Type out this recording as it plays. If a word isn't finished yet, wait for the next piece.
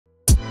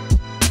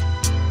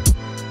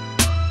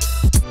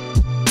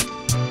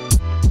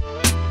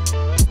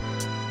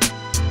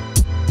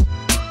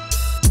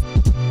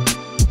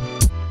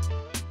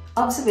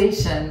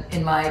Observation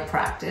in my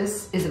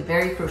practice is a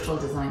very crucial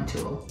design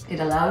tool. It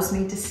allows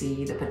me to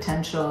see the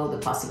potential, the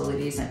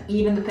possibilities, and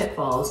even the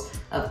pitfalls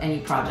of any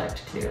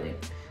project clearly.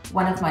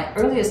 One of my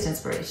earliest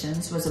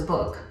inspirations was a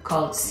book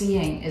called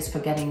Seeing is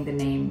Forgetting the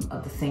Name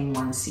of the Thing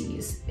One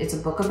Sees. It's a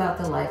book about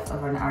the life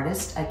of an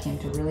artist I came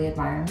to really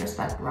admire and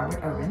respect,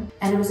 Robert Irwin.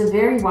 And it was a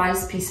very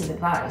wise piece of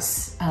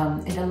advice.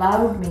 It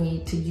allowed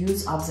me to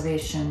use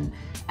observation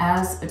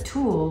as a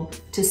tool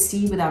to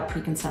see without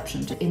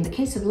preconception. In the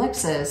case of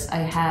Lexus, I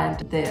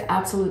had the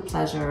absolute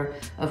pleasure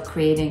of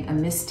creating a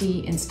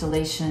Misty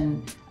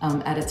installation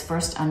at its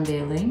first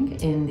unveiling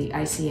in the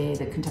ICA,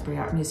 the Contemporary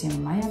Art Museum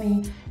in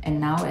Miami, and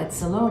now at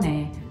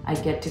Salone, I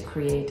get to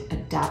create a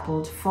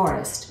dappled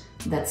forest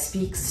that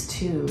speaks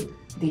to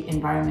the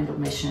environmental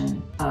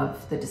mission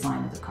of the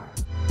design of the car.